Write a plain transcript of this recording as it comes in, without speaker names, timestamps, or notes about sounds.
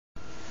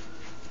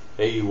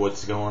Hey,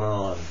 what's going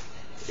on?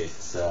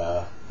 It's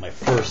my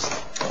first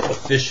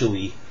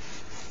officially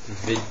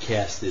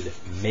vidcasted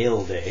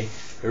mail day.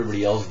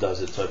 Everybody else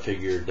does it, so I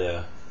figured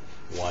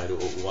why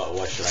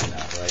should I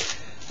not, right?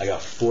 I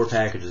got 4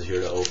 packages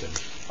here to open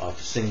of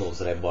singles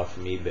that I bought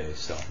from eBay.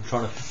 So I'm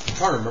trying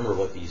to remember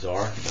what these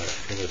are, but I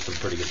think there's some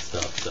pretty good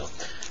stuff. So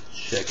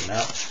check them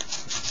out.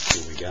 Let's see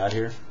what we got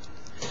here.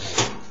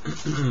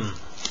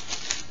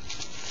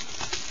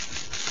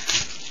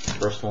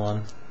 First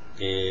one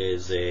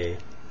is a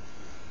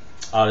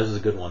this is a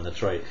good one.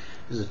 That's right.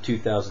 This is a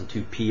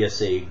 2002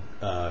 PSA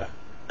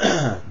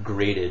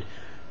graded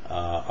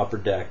upper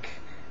deck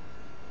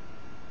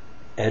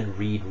Ed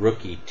Reed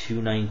rookie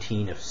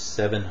 219 of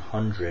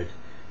 700,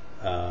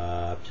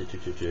 and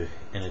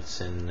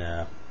it's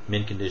in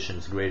mint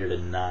conditions, graded a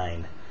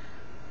 9.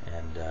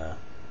 And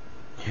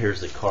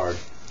here's the card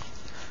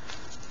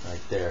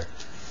right there.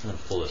 I'm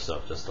gonna pull this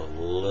up just a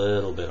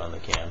little bit on the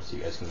cam so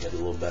you guys can get a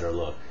little better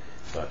look.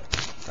 But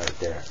right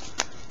there,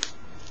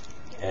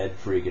 Ed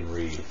freaking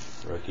Reed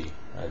rookie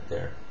right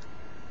there.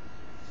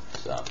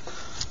 So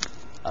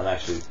I'm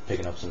actually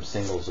picking up some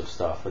singles of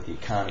stuff with the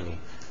economy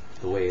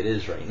the way it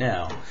is right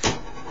now.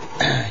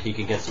 You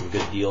can get some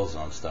good deals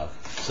on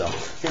stuff. So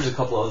here's a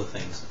couple other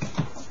things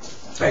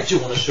I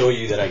actually want to show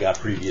you that I got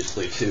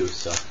previously too.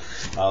 So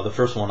the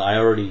first one, I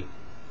already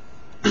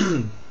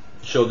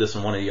showed this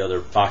in one of the other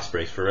box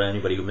breaks. For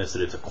anybody who missed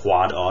it, it's a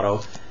quad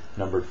auto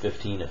numbered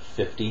 15 of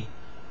 50.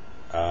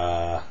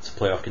 It's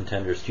Playoff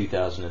Contenders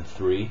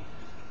 2003,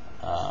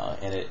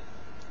 and it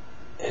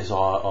is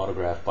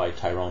autographed by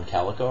Tyrone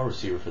Calico,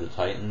 receiver for the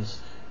Titans,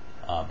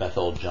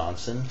 Bethel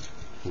Johnson,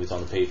 who was on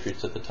the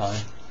Patriots at the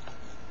time.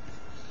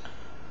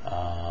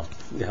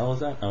 Who the hell is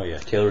that? Oh yeah,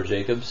 Taylor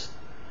Jacobs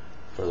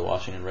for the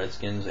Washington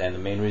Redskins. And the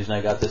main reason I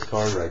got this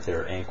card right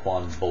there,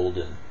 Anquan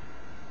Bolden,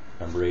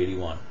 number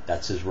 81.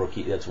 That's his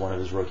rookie. That's one of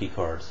his rookie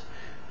cards.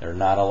 There are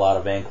not a lot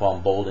of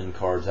Anquan Bolden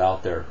cards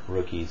out there,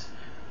 rookie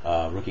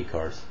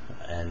cards,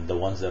 and the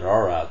ones that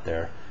are out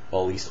there,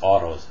 well, at least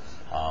autos,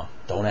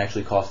 don't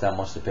actually cost that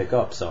much to pick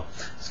up. So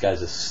this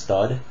guy's a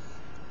stud.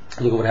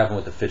 Look at what happened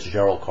with the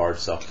Fitzgerald card.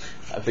 So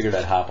I figured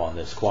I'd hop on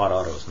this. Quad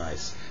auto is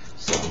nice.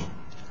 So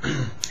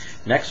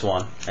next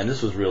one, and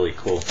this was really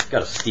cool.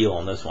 Got a steal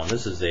on this one.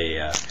 This is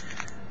a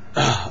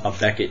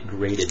Beckett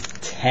graded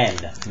 10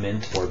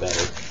 mint or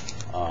better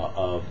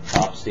of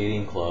Top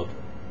Stadium Club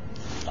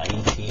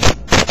 19.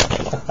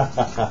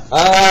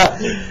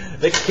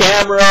 The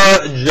camera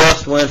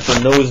just went for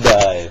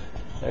nosedive.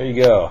 There you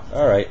go.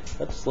 All right,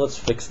 let's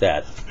fix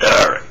that.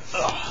 All right.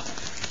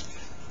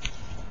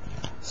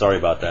 Sorry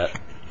about that.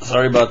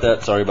 Sorry about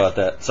that. Sorry about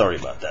that. Sorry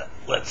about that.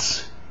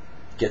 Let's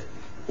get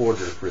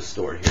order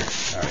restored here.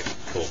 All right,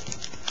 cool.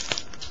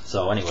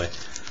 So anyway,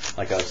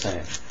 like I was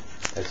saying,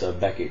 it's a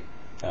Beckett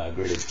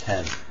graded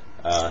 10,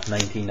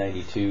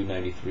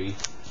 1992-93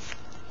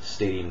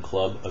 Stadium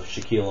Club of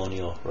Shaquille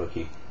O'Neal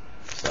rookie.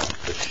 So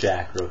the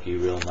Shaq rookie,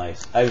 real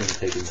nice. I haven't even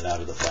taken it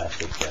out of the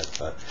plastic yet,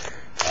 but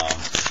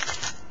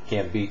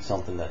can't beat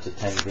something that's a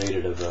 10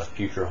 graded of a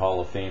future Hall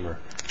of Famer.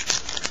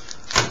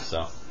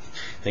 So I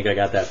think I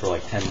got that for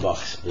like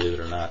 $10, believe it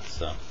or not.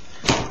 So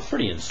it's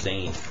pretty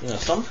insane. You know,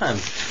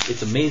 sometimes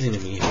it's amazing to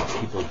me how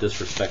people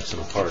disrespect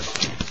some cards.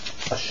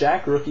 A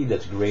Shaq rookie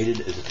that's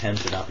graded as a 10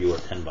 should not be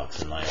worth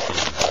 $10 in my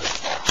opinion. But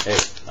hey,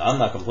 I'm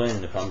not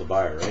complaining if I'm the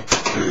buyer, right?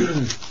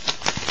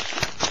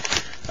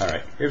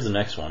 Alright, here's the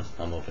next one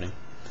I'm opening.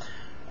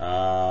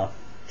 And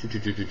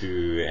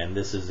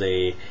this is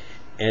a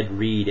Ed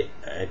Reed,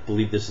 I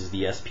believe this is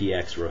the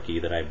SPX rookie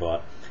that I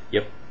bought.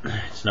 Yep,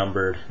 it's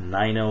numbered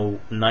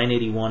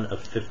 981 of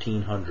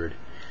 1500.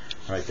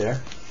 Right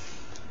there.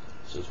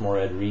 So it's more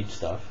Ed Reed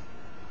stuff.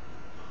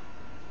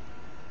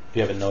 If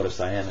you haven't noticed,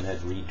 I am an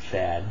Ed Reed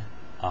fan,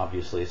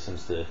 obviously,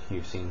 since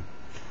you've seen...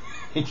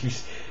 I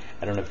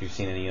don't know if you've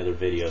seen any other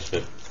videos,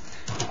 but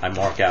I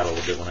mark out a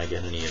little bit when I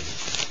get any of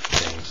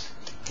things,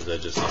 because I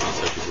just think he's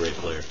such a great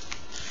player.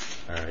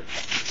 Alright,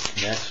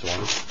 next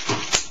one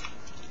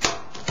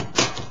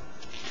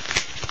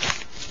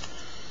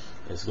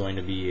is going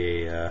to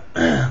be a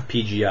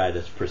PGI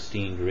that's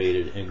pristine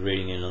graded and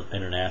grading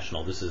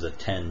international. This is a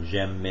 10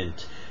 gem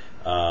mint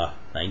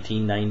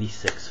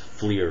 1996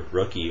 Fleer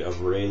rookie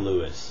of Ray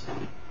Lewis,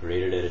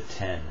 graded at a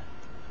 10.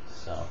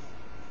 So,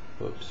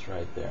 whoops,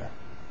 right there,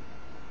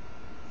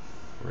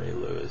 Ray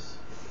Lewis.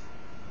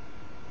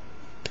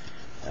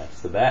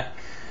 That's the back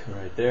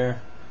right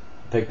there.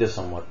 Picked this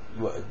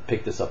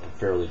up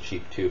fairly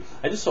cheap too.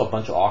 I just saw a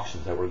bunch of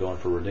auctions that were going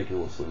for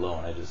ridiculously low,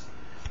 and I just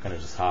kind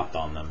of hop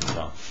on them.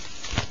 So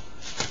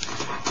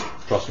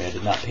trust me, I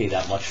did not pay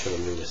that much for the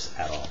Lewis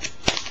at all.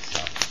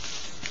 So.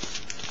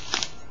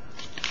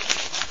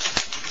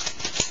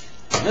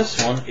 And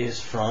this one is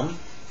from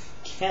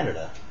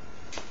Canada.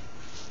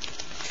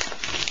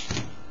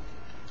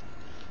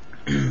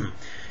 And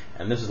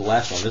this is the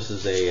last one. This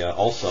is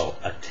also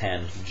a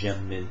 10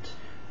 gem mint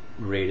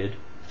graded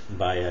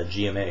by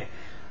GMA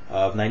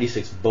of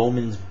 96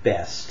 Bowman's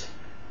Best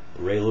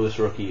Ray Lewis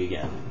rookie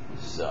again.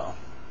 So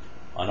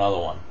another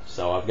one.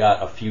 So I've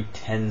got a few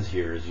 10s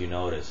here, as you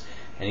notice,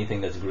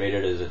 anything that's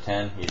graded as a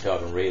 10. You're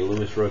talking Ray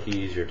Lewis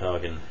rookies. You're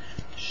talking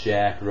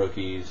Shaq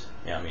rookies.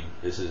 Yeah, I mean,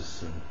 this is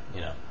some,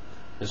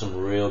 there's some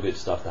real good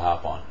stuff to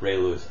hop on. Ray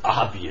Lewis,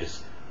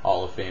 obvious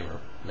Hall of Famer,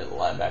 middle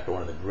linebacker,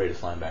 one of the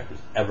greatest linebackers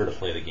ever to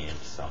play the game.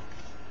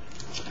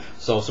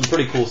 So some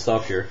pretty cool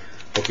stuff here.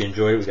 Hope you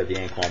enjoyed it. We got the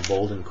Anquan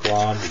Bolden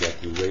quad. We got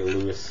the Ray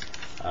Lewis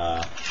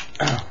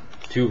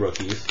 2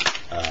 rookies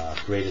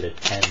graded at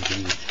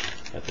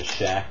 10B. Got the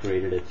Shaq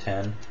graded at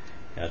 10.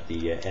 Got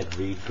the Ed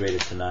Reed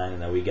graded to 9,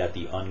 and then we got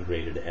the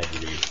ungraded Ed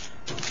Reed.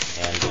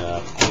 And I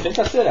think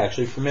that's it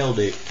actually for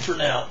Mailday for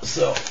now.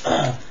 So,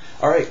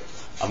 all right,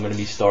 I'm going to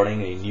be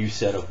starting a new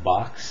set of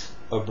box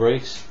of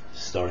breaks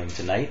starting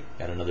tonight.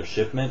 Got another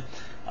shipment.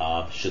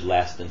 Should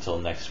last until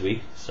next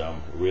week.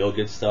 Some real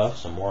good stuff,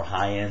 some more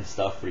high-end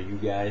stuff for you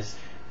guys,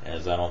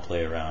 as I don't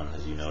play around,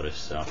 as you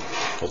noticed. So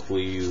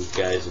hopefully you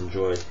guys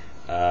enjoy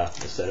a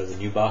set of the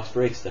new box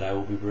breaks that I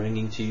will be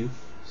bringing to you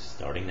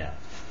starting now.